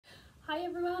Hi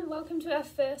everyone, welcome to our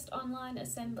first online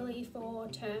assembly for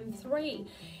term 3.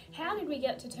 How did we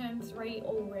get to term 3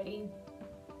 already?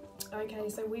 Okay,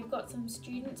 so we've got some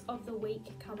students of the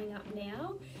week coming up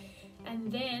now, and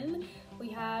then we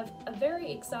have a very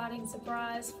exciting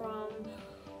surprise from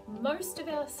most of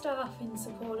our staff in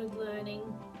supported learning,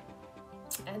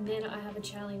 and then I have a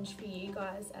challenge for you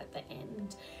guys at the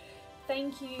end.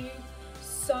 Thank you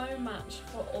so much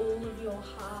for all of your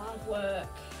hard work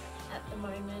at the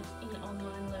moment in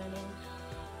online learning.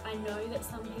 I know that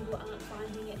some people aren't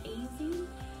finding it easy,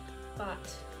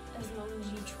 but as long as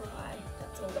you try,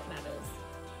 that's all that matters.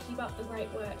 Keep up the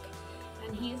great work.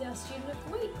 And here's our student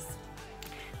of the weeks.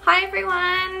 Hi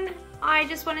everyone! I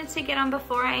just wanted to get on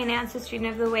before I announce the student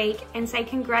of the week and say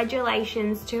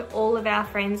congratulations to all of our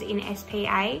friends in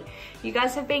SPA. You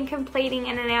guys have been completing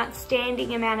an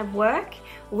outstanding amount of work.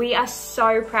 We are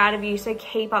so proud of you, so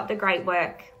keep up the great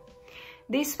work.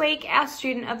 This week, our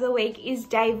student of the week is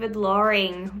David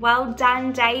Loring. Well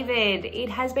done, David. It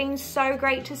has been so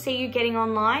great to see you getting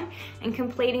online and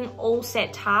completing all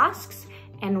set tasks.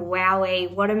 And wowee,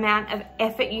 what amount of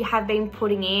effort you have been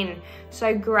putting in.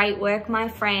 So great work, my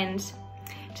friend.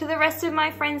 To the rest of my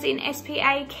friends in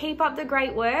SPA, keep up the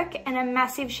great work and a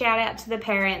massive shout out to the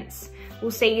parents.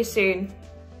 We'll see you soon.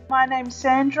 My name's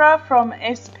Sandra from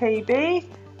SPB,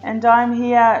 and I'm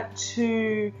here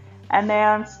to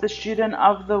announce the student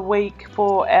of the week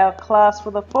for our class for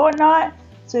the fortnight.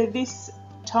 So this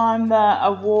time the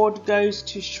award goes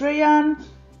to Shreyan.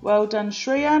 Well done,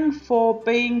 Shreyan, for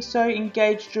being so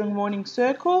engaged during morning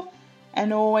circle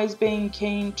and always being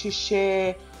keen to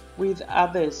share with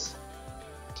others.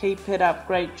 Keep it up,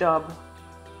 great job.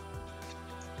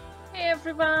 Hey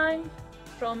everyone,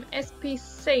 from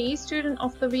SPC Student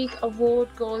of the Week award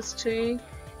goes to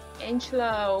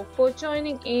Angelo for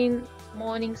joining in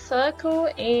morning circle,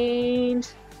 and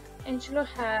Angelo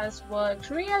has worked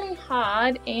really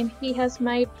hard and he has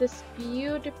made this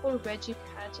beautiful veggie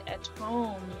patch at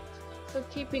home. So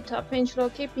keep it up, Angelo,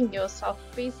 keeping yourself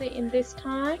busy in this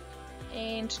time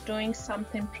and doing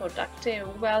something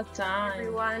productive. Well done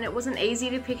everyone. It wasn't easy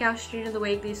to pick our student of the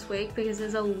week this week because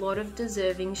there's a lot of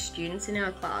deserving students in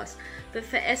our class, but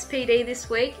for SPD this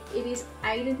week it is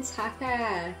Aiden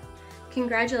Tucker.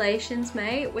 Congratulations,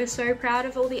 mate. We're so proud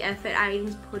of all the effort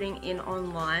Aiden's putting in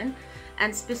online,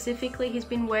 and specifically he's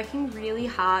been working really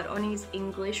hard on his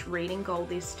English reading goal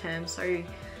this term, so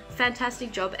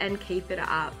fantastic job and keep it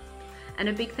up. And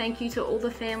a big thank you to all the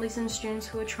families and students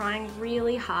who are trying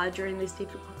really hard during this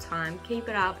difficult time. Keep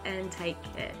it up and take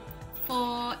care.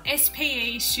 For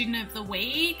SPE Student of the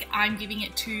Week, I'm giving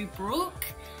it to Brooke.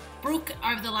 Brooke,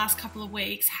 over the last couple of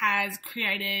weeks, has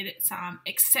created some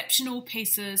exceptional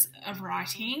pieces of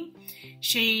writing.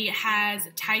 She has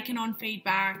taken on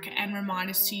feedback and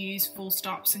reminders to use full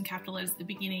stops and capital letters at the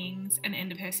beginnings and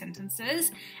end of her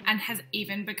sentences, and has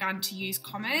even begun to use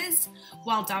commas.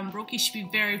 Well done, Brooke. You should be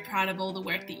very proud of all the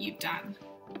work that you've done.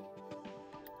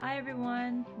 Hi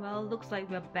everyone. Well, looks like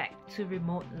we're back to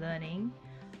remote learning.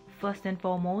 First and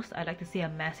foremost, I'd like to say a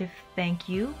massive thank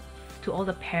you to all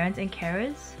the parents and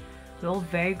carers. We're all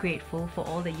very grateful for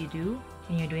all that you do,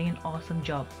 and you're doing an awesome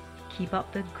job. Keep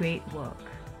up the great work.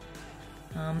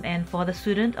 And for the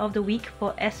student of the week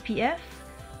for SPF,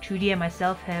 Trudy and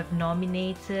myself have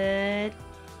nominated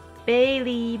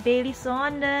Bailey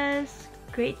Saunders.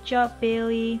 Great job,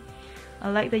 Bailey. I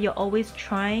like that you're always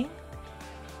trying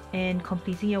and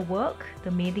completing your work. The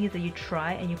main thing is that you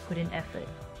try and you put in effort.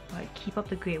 Alright, keep up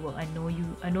the great work. I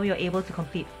know you're able to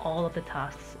complete all of the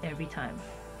tasks every time.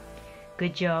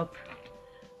 Good job.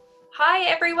 Hi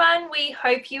everyone, we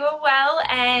hope you are well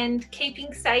and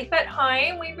keeping safe at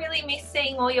home. We really miss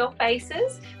seeing all your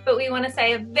faces, but we want to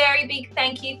say a very big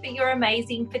thank you for your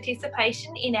amazing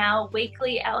participation in our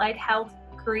weekly allied health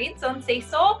grids on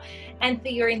Seesaw and for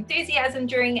your enthusiasm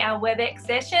during our WebEx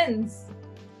sessions.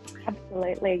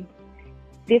 Absolutely.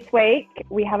 This week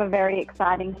we have a very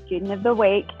exciting student of the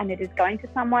week, and it is going to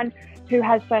someone who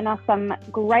has shown us some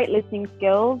great listening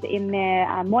skills in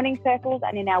their morning circles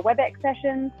and in our WebEx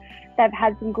sessions. They've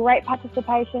had some great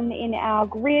participation in our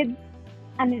grids,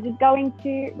 and it is going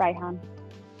to Rayhan.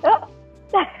 Oh.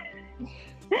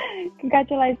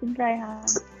 Congratulations,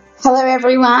 Rayhan. Hello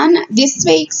everyone. This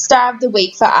week's Star of the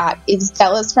Week for Art is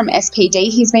Dallas from SPD.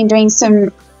 He's been doing some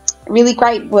really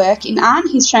great work in art.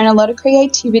 He's shown a lot of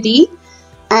creativity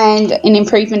and an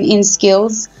improvement in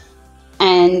skills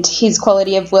and his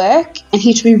quality of work, and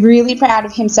he should be really proud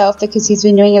of himself because he's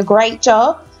been doing a great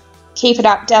job. Keep it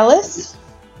up, Dallas.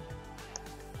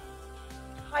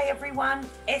 Hi everyone,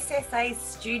 SSA's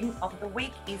Student of the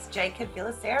Week is Jacob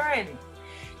Villaserin.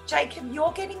 Jacob,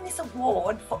 you're getting this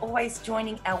award for always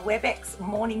joining our WebEx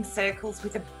morning circles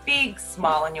with a big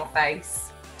smile on your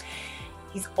face.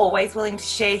 He's always willing to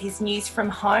share his news from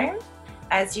home.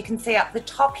 As you can see up the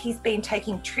top, he's been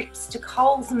taking trips to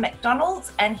Coles and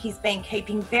McDonald's, and he's been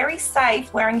keeping very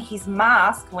safe wearing his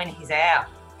mask when he's out.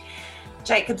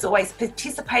 Jacob's always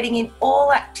participating in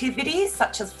all activities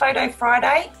such as Photo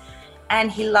Friday,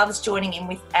 and he loves joining in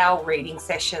with our reading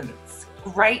sessions.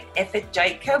 Great effort,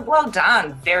 Jacob. Well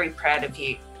done. Very proud of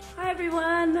you. Hi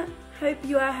everyone. Hope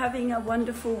you are having a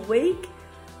wonderful week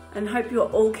and hope you're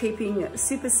all keeping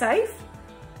super safe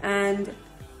and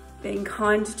being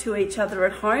kind to each other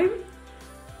at home.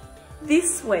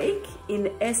 This week in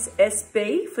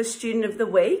SSB for Student of the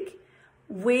Week,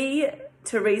 we,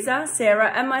 Teresa,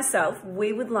 Sarah and myself,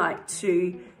 we would like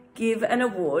to give an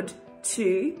award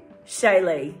to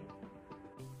Shaylee.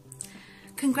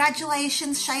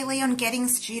 Congratulations, Shaylee, on getting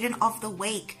Student of the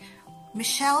Week.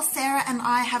 Michelle, Sarah and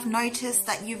I have noticed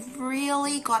that you've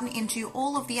really gotten into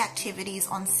all of the activities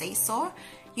on Seesaw.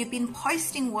 You've been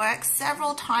posting work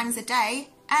several times a day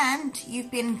and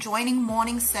you've been joining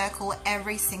Morning Circle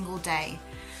every single day.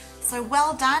 So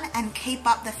well done and keep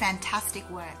up the fantastic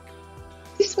work.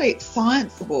 This week's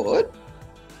Science Award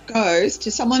goes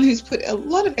to someone who's put a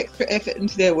lot of extra effort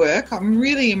into their work. I'm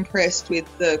really impressed with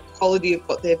the quality of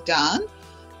what they've done.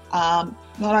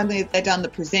 Not only have they done the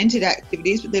presented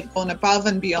activities, but they've gone above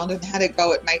and beyond and had a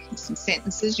go at making some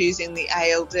sentences using the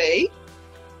ALD,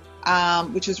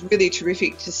 which was really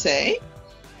terrific to see.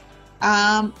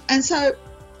 And so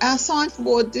our Science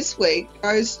Award this week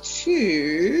goes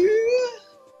to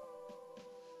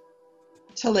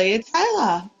Talia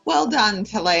Taylor. Well done,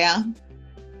 Talia.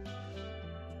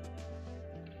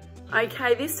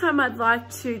 Okay, this time I'd like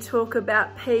to talk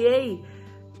about PE.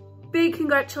 Big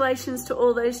congratulations to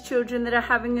all those children that are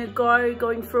having a go,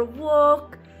 going for a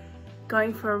walk,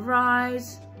 going for a ride,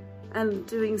 and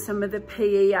doing some of the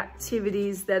PE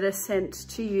activities that are sent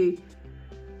to you.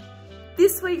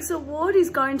 This week's award is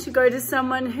going to go to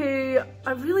someone who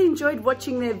I really enjoyed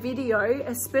watching their video,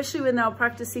 especially when they were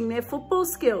practicing their football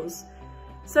skills.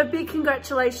 So big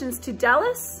congratulations to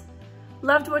Dallas.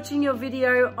 Loved watching your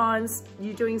video on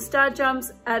you doing star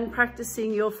jumps and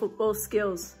practicing your football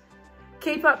skills.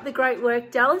 Keep up the great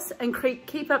work, Dallas, and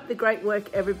keep up the great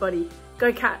work, everybody.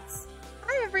 Go Cats.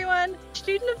 Hi everyone.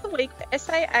 Student of the Week for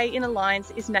SAA in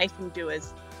Alliance is Nathan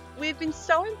Dewars. We've been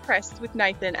so impressed with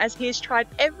Nathan as he has tried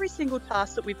every single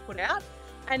task that we've put out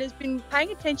and has been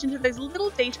paying attention to those little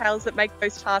details that make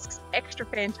those tasks extra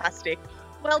fantastic.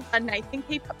 Well done, Nathan.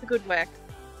 Keep up the good work.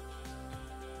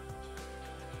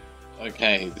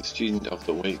 Okay, the Student of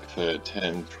the Week for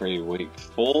Term 3, Week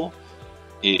 4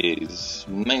 is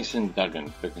Mason Duggan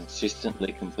for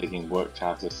consistently completing work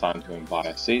tasks assigned to him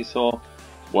via Seesaw.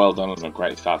 Well done on a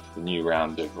great start to the new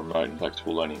round of remote and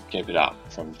flexible learning. Keep it up.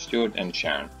 From Stuart and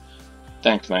Sharon.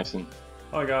 Thanks, Mason.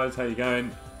 Hi guys, how you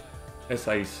going?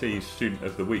 SAC Student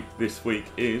of the Week this week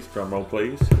is, drumroll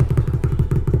please,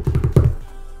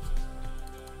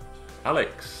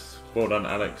 Alex. Well done,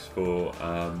 Alex, for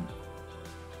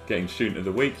getting Student of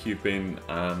the Week. You've been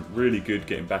really good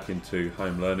getting back into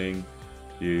home learning.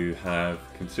 You have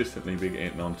consistently been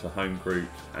getting onto home groups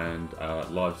and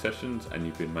live sessions, and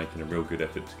you've been making a real good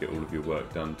effort to get all of your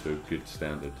work done to a good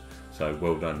standard. So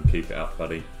well done, keep it up,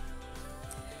 buddy.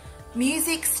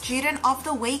 Music Student of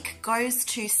the Week goes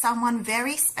to someone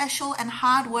very special and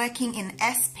hardworking in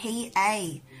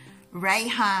SPA,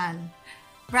 Rayhan.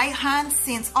 Rayhan,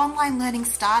 since online learning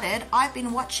started, I've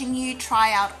been watching you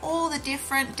try out all the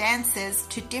different dances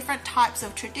to different types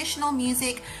of traditional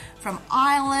music from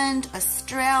Ireland,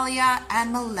 Australia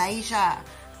and Malaysia.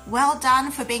 Well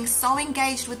done for being so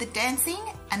engaged with the dancing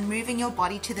and moving your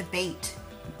body to the beat.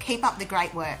 Keep up the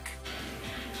great work.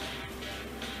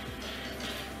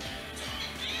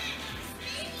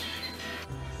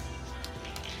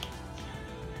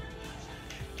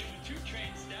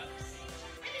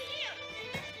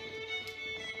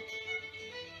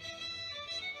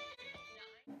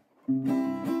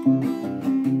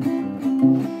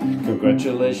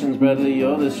 Congratulations, Bradley,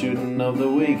 you're the Student of the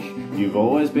Week. You've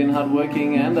always been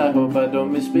hardworking and I hope I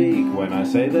don't misspeak when I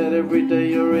say that every day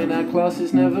you're in our class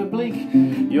is never bleak.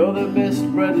 You're the best,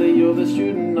 Bradley, you're the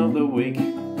Student of the Week.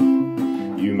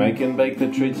 You make and bake the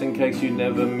treats and cakes, you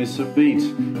never miss a beat.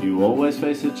 You always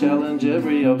face a challenge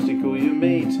every obstacle you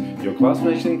meet. Your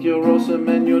classmates think you're awesome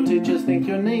and your teachers think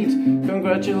you're neat.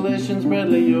 Congratulations,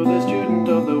 Bradley, you're the Student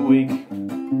of the Week.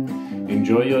 In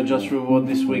Enjoy your just reward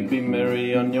this week, be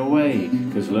merry on your way.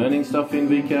 Cause learning stuff in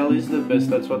VCAL is the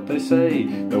best, that's what they say.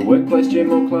 The workplace,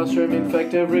 gym or classroom, in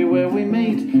fact everywhere we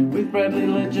meet. With Bradley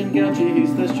Legend Gouchy,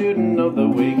 he's the student of the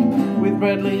week. With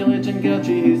Bradley Legend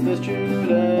Gouchy, he's the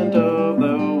student of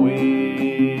the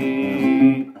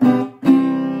week.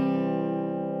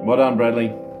 Well done,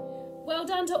 Bradley. Well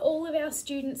done to all of our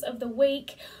students of the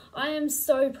week. I am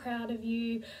so proud of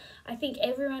you. I think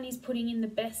everyone is putting in the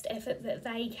best effort that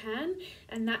they can,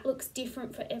 and that looks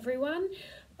different for everyone,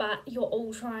 but you're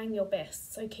all trying your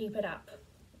best, so keep it up.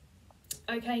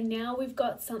 Okay, now we've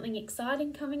got something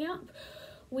exciting coming up.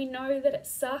 We know that it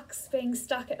sucks being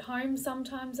stuck at home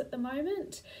sometimes at the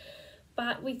moment,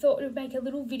 but we thought we'd make a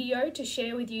little video to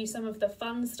share with you some of the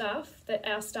fun stuff that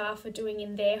our staff are doing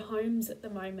in their homes at the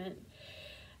moment.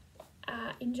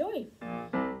 Enjoy.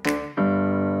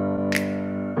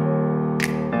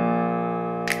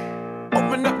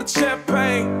 Open up the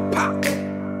champagne, pop.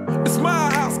 It's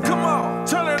my house, come on,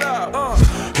 turn it up.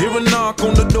 Hear a knock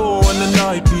on the door and the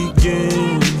night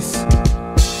begins.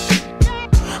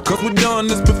 Cause we've done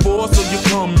this before, so you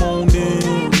come on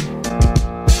in.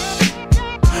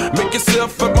 Make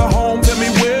yourself at my home, tell me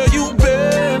where you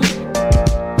been.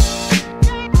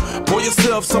 Pour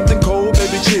yourself something cold,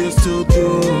 baby, cheers to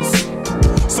this.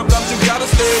 Sometimes you gotta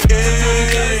stay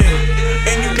in,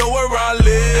 and you know where I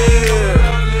live.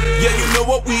 Yeah, you know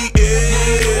what we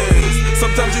is.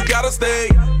 Sometimes you gotta stay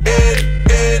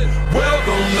in.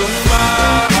 Welcome to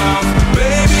my house,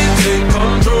 baby, take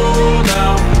control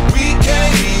now. We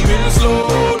can't even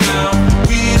slow down.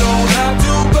 We don't have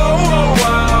to go a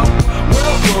while.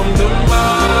 Welcome to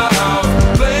my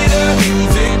house, play the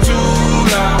music too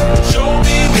loud. Show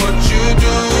me what you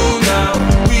do now.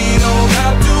 We don't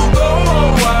have to go a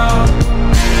while.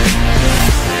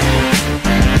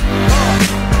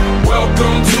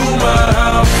 Welcome to my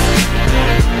house.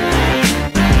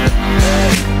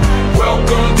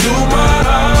 Welcome to my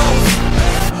house.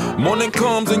 Morning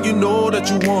comes and you know that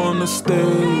you wanna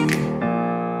stay.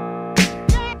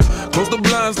 Close the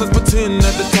blinds, let's pretend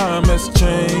that the time has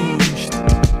changed.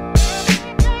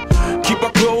 Keep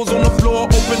our clothes on the floor,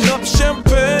 open up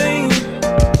champagne.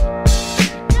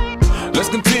 Let's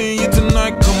continue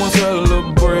tonight, come on,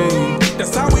 celebrate.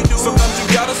 That's how we do. Sometimes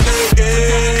you gotta stay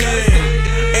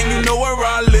in, and you know where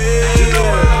I live.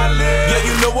 Yeah,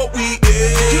 you know what we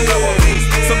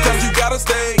is. Sometimes you gotta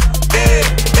stay in.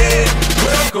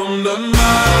 Welcome to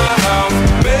my house,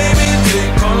 baby,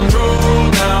 take control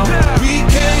now. We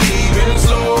can't even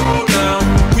slow down.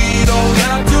 We don't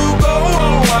have to go a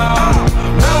while.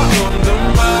 Welcome to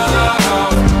my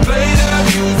house, play that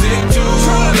music too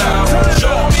loud.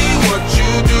 Show me what you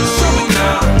do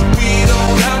now. We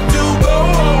don't have to go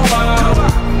a while.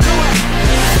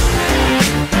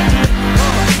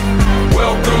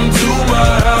 Welcome to my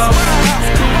house.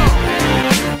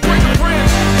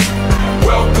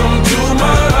 Welcome to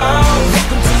my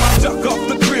house. Duck off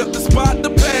the crib, the spot, the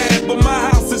pad. But my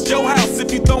house is your house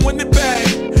if you throwing it back.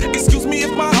 Excuse me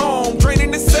if my home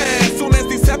draining is sad. Soon as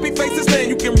these happy faces land,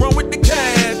 you can run with the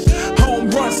cash. Home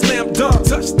run, slam dunk,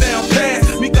 touchdown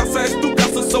pass. Mi casa es tu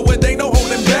casa, so it ain't no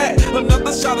holding back.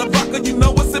 Another shot of vodka, you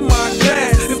know what's in my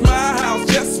glass. It's my house,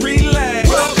 just relax.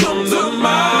 Welcome to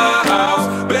my house,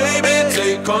 baby,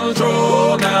 take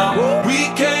control now. We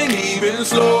can't even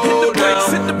slow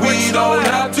down. We don't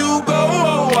have to go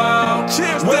a while.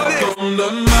 Welcome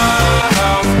to my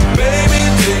house, baby,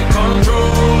 take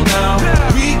control now.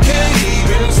 We can't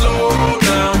even slow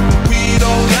down. We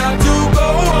don't have to go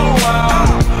a while.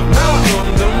 Welcome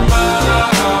to my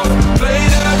house, play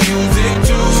that music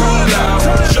too loud.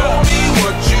 Show me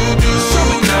what you do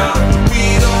now. We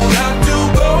don't have to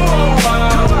go a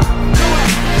while.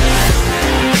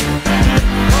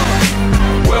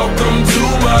 Welcome to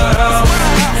my house.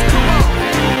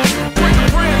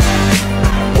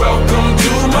 Welcome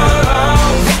to my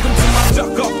house.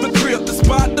 Duck off the crib, the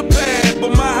spot, the pad.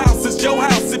 But my house is your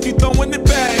house if you throwing it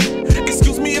back.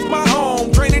 Excuse me if my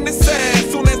home draining is sad.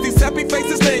 Soon as these happy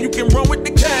faces land, you can run with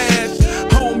the cash.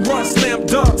 Home run, slam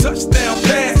dunk, touchdown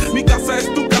pass. Mi casa es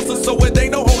tu casa, so it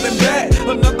ain't no holding back.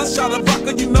 Another shot of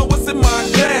vodka, you know what's in my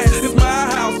glass. It's my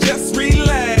house, just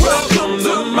relax. Welcome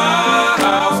to my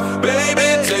house,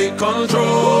 baby, take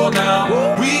control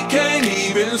now. We can't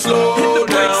even slow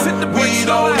down. We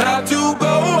don't have to go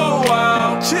a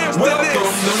while.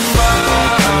 Welcome to my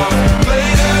house, play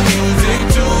that music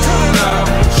too loud.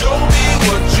 Show me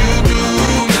what you do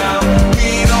now. We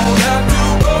don't have to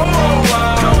go a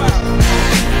while.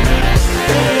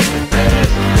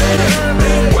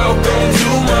 Welcome to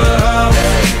my house.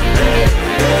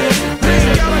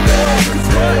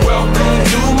 Welcome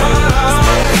to my house.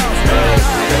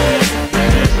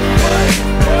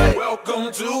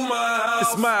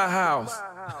 my house.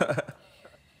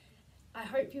 I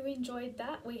hope you enjoyed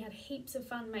that. We had heaps of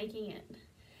fun making it.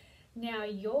 Now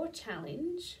your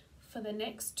challenge for the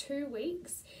next 2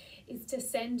 weeks is to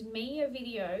send me a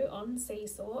video on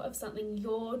Seesaw of something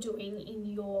you're doing in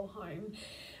your home.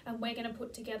 And we're going to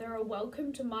put together a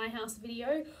welcome to my house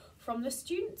video from the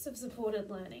students of supported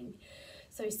learning.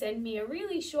 So send me a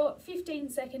really short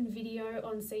 15-second video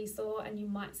on Seesaw and you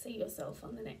might see yourself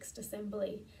on the next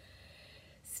assembly.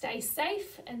 Stay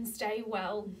safe and stay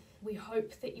well. We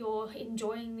hope that you're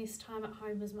enjoying this time at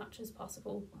home as much as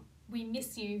possible. We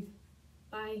miss you.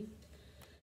 Bye.